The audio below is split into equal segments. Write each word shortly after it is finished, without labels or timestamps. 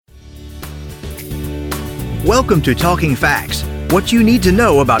Welcome to Talking Facts, what you need to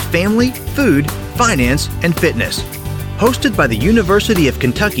know about family, food, finance, and fitness. Hosted by the University of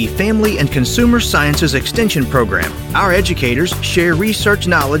Kentucky Family and Consumer Sciences Extension Program, our educators share research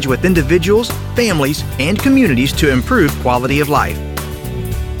knowledge with individuals, families, and communities to improve quality of life.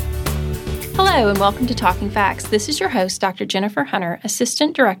 Hello and welcome to Talking Facts. This is your host, Dr. Jennifer Hunter,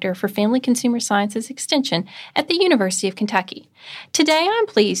 Assistant Director for Family Consumer Sciences Extension at the University of Kentucky. Today I'm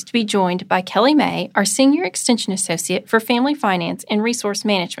pleased to be joined by Kelly May, our Senior Extension Associate for Family Finance and Resource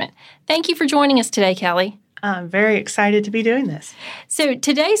Management. Thank you for joining us today, Kelly. I'm very excited to be doing this. So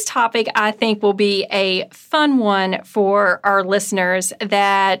today's topic, I think, will be a fun one for our listeners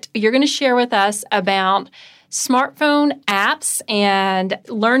that you're going to share with us about smartphone apps and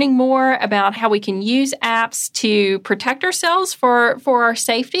learning more about how we can use apps to protect ourselves for our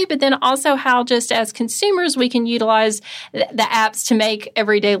safety, but then also how just as consumers we can utilize the apps to make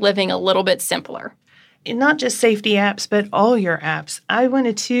everyday living a little bit simpler. And not just safety apps, but all your apps. I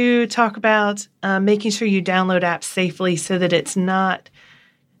wanted to talk about making sure you download apps safely so that it's not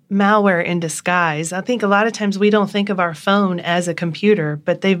malware in disguise. I think a lot of times we don't think of our phone as a computer,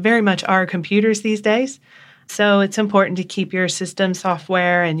 but they very much are computers these days. So it's important to keep your system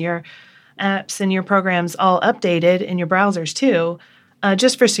software and your apps and your programs all updated and your browsers too,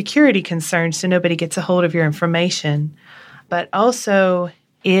 just for security concerns so nobody gets a hold of your information. But also,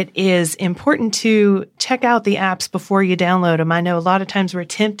 it is important to check out the apps before you download them. I know a lot of times we're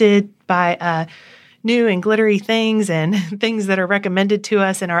tempted by new and glittery things and things that are recommended to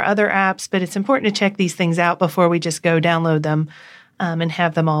us in our other apps, but it's important to check these things out before we just go download them and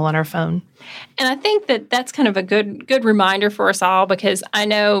have them all on our phone. And I think that that's kind of a good reminder for us all, because I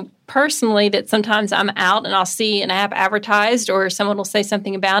know personally that sometimes I'm out and I'll see an app advertised or someone will say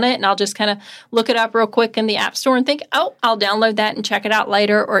something about it and I'll just kind of look it up real quick in the App Store and think, oh, I'll download that and check it out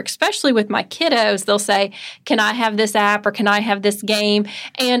later. Or especially with my kiddos, they'll say, can I have this app or can I have this game?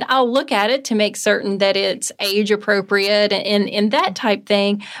 And I'll look at it to make certain that it's age appropriate and that type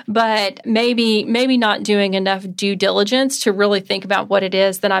thing, but maybe not doing enough due diligence to really think about what it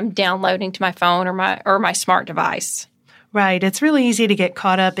is that I'm downloading to my phone or my smart device. Right. It's really easy to get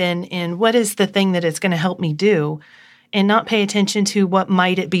caught up in what is the thing that it's going to help me do and not pay attention to what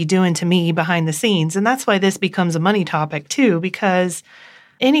might it be doing to me behind the scenes. And that's why this becomes a money topic too, because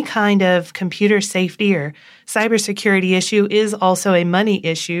any kind of computer safety or cybersecurity issue is also a money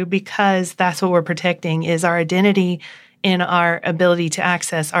issue, because that's what we're protecting is our identity and our ability to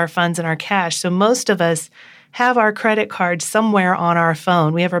access our funds and our cash. So most of us have our credit card somewhere on our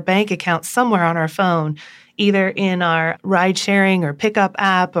phone. We have our bank account somewhere on our phone, either in our ride-sharing or pickup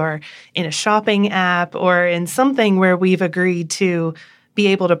app or in a shopping app or in something where we've agreed to be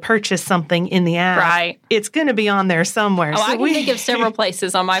able to purchase something in the app. Right. It's going to be on there somewhere. Oh, so I can think of several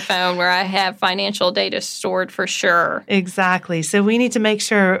places on my phone where I have financial data stored for sure. Exactly. So we need to make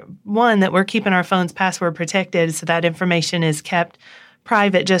sure, one, that we're keeping our phones password protected so that information is kept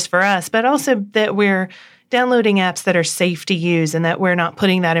private just for us, but also that we're downloading apps that are safe to use and that we're not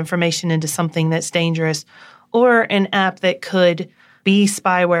putting that information into something that's dangerous, or an app that could be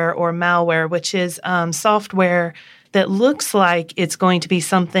spyware or malware, which is software that looks like it's going to be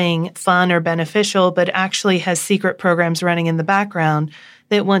something fun or beneficial, but actually has secret programs running in the background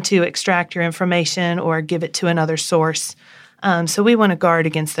that want to extract your information or give it to another source. So we want to guard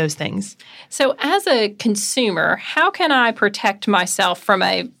against those things. So as a consumer, how can I protect myself from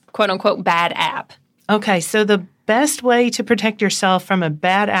a quote-unquote bad app? Okay, so the best way to protect yourself from a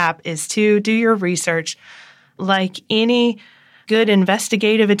bad app is to do your research. Like any good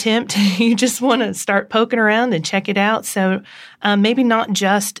investigative attempt, you just want to start poking around and check it out. So maybe not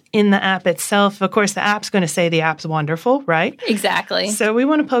just in the app itself. Of course, the app's going to say the app's wonderful, right? Exactly. So we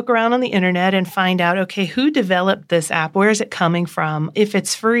want to poke around on the internet and find out, okay, who developed this app? Where is it coming from? If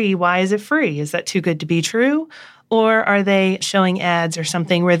it's free, why is it free? Is that too good to be true? Or are they showing ads or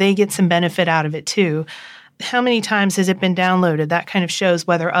something where they get some benefit out of it too? How many times has it been downloaded? That kind of shows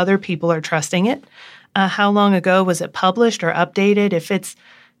whether other people are trusting it. How long ago was it published or updated? If it's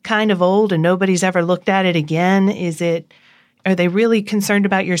kind of old and nobody's ever looked at it again, are they really concerned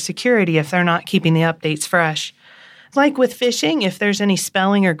about your security if they're not keeping the updates fresh? Like with phishing, if there's any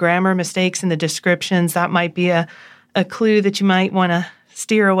spelling or grammar mistakes in the descriptions, that might be a clue that you might want to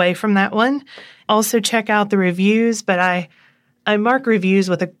steer away from that one. Also check out the reviews, but I mark reviews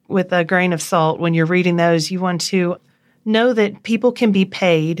with a grain of salt. When you're reading those, you want to know that people can be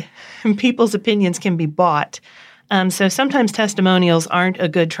paid and people's opinions can be bought. So sometimes testimonials aren't a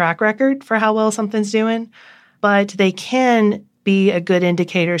good track record for how well something's doing, but they can be a good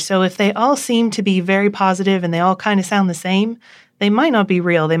indicator. So if they all seem to be very positive and they all kind of sound the same, they might not be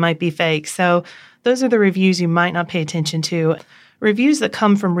real. They might be fake. So those are the reviews you might not pay attention to. Reviews that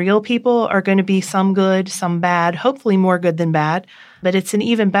come from real people are going to be some good, some bad, hopefully more good than bad. But it's an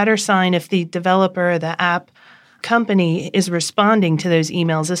even better sign if the developer, the app company is responding to those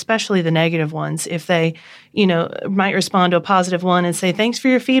emails, especially the negative ones. If they, might respond to a positive one and say, thanks for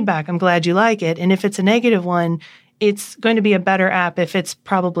your feedback, I'm glad you like it. And if it's a negative one, it's going to be a better app if it's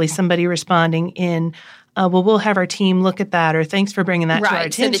probably somebody responding in, we'll have our team look at that, or thanks for bringing that to our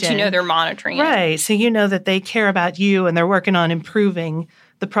attention. So that they're monitoring it. Right, so you know that they care about you and they're working on improving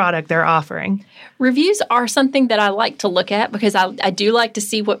the product they're offering. Reviews are something that I like to look at because I do like to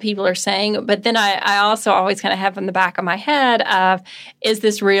see what people are saying. But then I also always kind of have in the back of my head of, is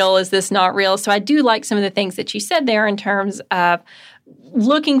this real? Is this not real? So I do like some of the things that you said there in terms of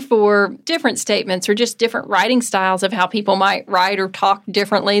looking for different statements or just different writing styles of how people might write or talk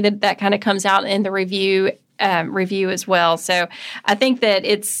differently. That kind of comes out in the review as well. So I think that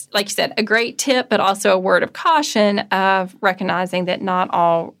it's, like you said, a great tip, but also a word of caution of recognizing that not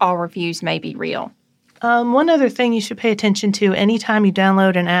all reviews may be real. One other thing you should pay attention to anytime you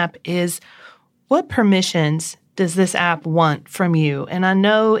download an app is what permissions does this app want from you? And I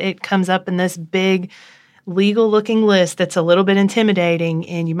know it comes up in this big legal-looking list that's a little bit intimidating,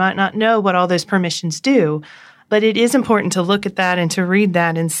 and you might not know what all those permissions do. But it is important to look at that and to read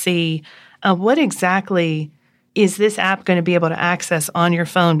that and see what exactly is this app going to be able to access on your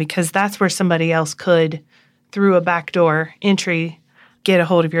phone, because that's where somebody else could, through a backdoor entry, get a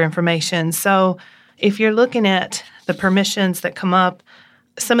hold of your information. So if you're looking at the permissions that come up,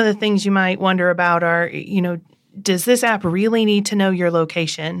 some of the things you might wonder about are, does this app really need to know your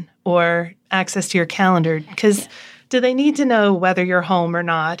location or access to your calendar? Because do they need to know whether you're home or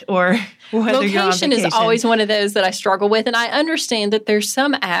not, or whether you're on vacation? Location is always one of those that I struggle with, and I understand that there's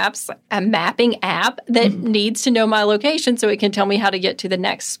some apps, a mapping app, that needs to know my location so it can tell me how to get to the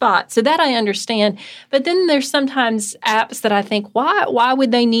next spot. So that I understand. But then there's sometimes apps that I think, why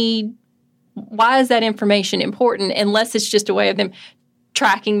would they need? Why is that information important unless it's just a way of them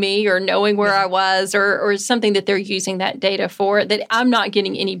tracking me or knowing where I was or something that they're using that data for, that I'm not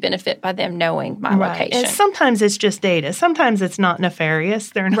getting any benefit by them knowing my location. And sometimes it's just data. Sometimes it's not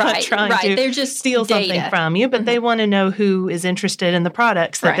nefarious. They're not trying to they're just steal something from you, but they want to know who is interested in the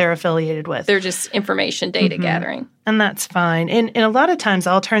products that they're affiliated with. They're just information data gathering. And that's fine. And a lot of times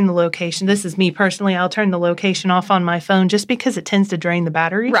I'll turn the location, this is me personally, I'll turn the location off on my phone just because it tends to drain the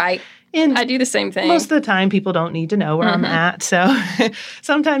battery. Right. And I do the same thing. Most of the time, people don't need to know where I'm at. So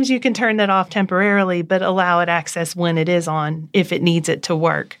sometimes you can turn that off temporarily, but allow it access when it is on if it needs it to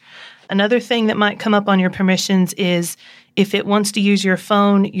work. Another thing that might come up on your permissions is if it wants to use your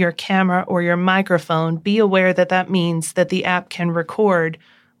phone, your camera, or your microphone, be aware that that means that the app can record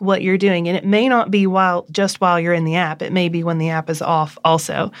what you're doing. And it may not be while you're in the app. It may be when the app is off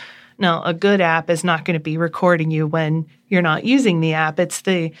also. Now, a good app is not going to be recording you when you're not using the app. It's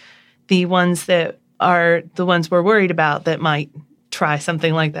the ones that are the ones we're worried about that might try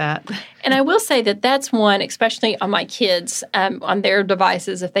something like that. And I will say that that's one, especially on my kids, on their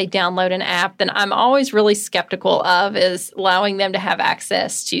devices, if they download an app, then I'm always really skeptical of is allowing them to have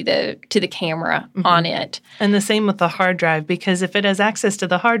access to the camera on it. And the same with the hard drive, because if it has access to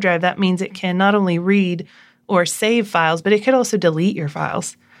the hard drive, that means it can not only read or save files, but it could also delete your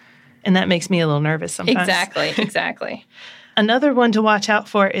files. And that makes me a little nervous sometimes. Exactly. Another one to watch out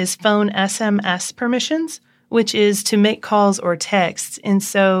for is phone SMS permissions, which is to make calls or texts. And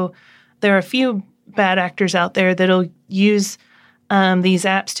so there are a few bad actors out there that'll use these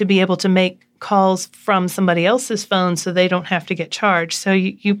apps to be able to make calls from somebody else's phone so they don't have to get charged. So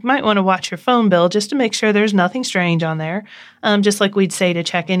you might want to watch your phone bill just to make sure there's nothing strange on there, just like we'd say to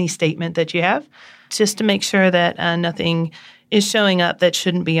check any statement that you have, just to make sure that nothing is showing up that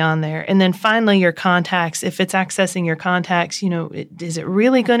shouldn't be on there. And then finally, your contacts. If it's accessing your contacts, is it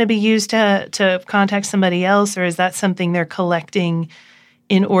really going to be used to contact somebody else, or is that something they're collecting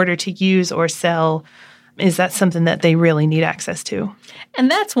in order to use or sell? Is that something that they really need access to?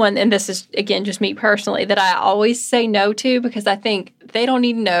 And that's one, and this is, again, just me personally, that I always say no to because I think they don't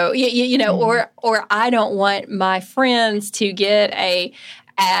need to know, or I don't want my friends to get a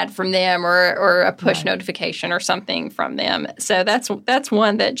ad from them or a push notification or something from them. So that's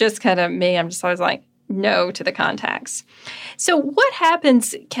one that just kind of me, I'm just always like, no to the contacts. So what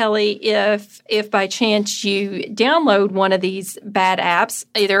happens, Kelly, if by chance you download one of these bad apps,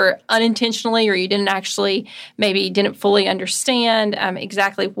 either unintentionally or you didn't fully understand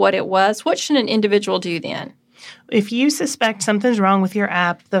exactly what it was? What should an individual do then? If you suspect something's wrong with your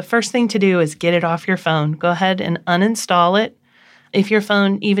app, the first thing to do is get it off your phone. Go ahead and uninstall it. If your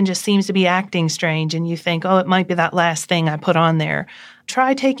phone even just seems to be acting strange and you think, oh, it might be that last thing I put on there,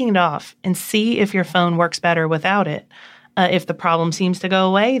 try taking it off and see if your phone works better without it. If the problem seems to go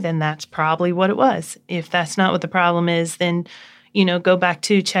away, then that's probably what it was. If that's not what the problem is, then, go back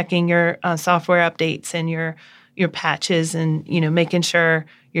to checking your software updates and your patches and, making sure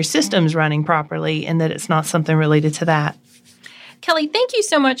your system's running properly and that it's not something related to that. Kelly, thank you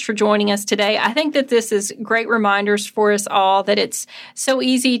so much for joining us today. I think that this is great reminders for us all that it's so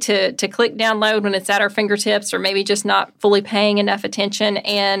easy to click download when it's at our fingertips or maybe just not fully paying enough attention.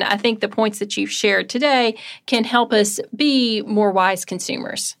 And I think the points that you've shared today can help us be more wise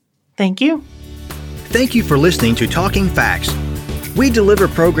consumers. Thank you. Thank you for listening to Talking Facts. We deliver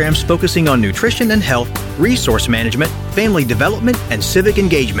programs focusing on nutrition and health, resource management, family development, and civic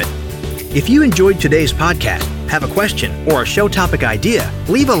engagement. If you enjoyed today's podcast, have a question, or a show topic idea,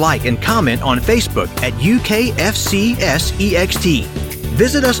 leave a like and comment on Facebook at UKFCSEXT.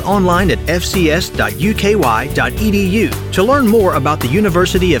 Visit us online at fcs.uky.edu to learn more about the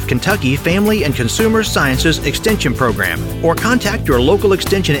University of Kentucky Family and Consumer Sciences Extension Program, or contact your local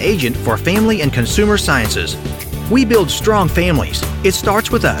extension agent for Family and Consumer Sciences. We build strong families. It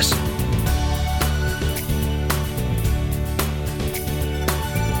starts with us.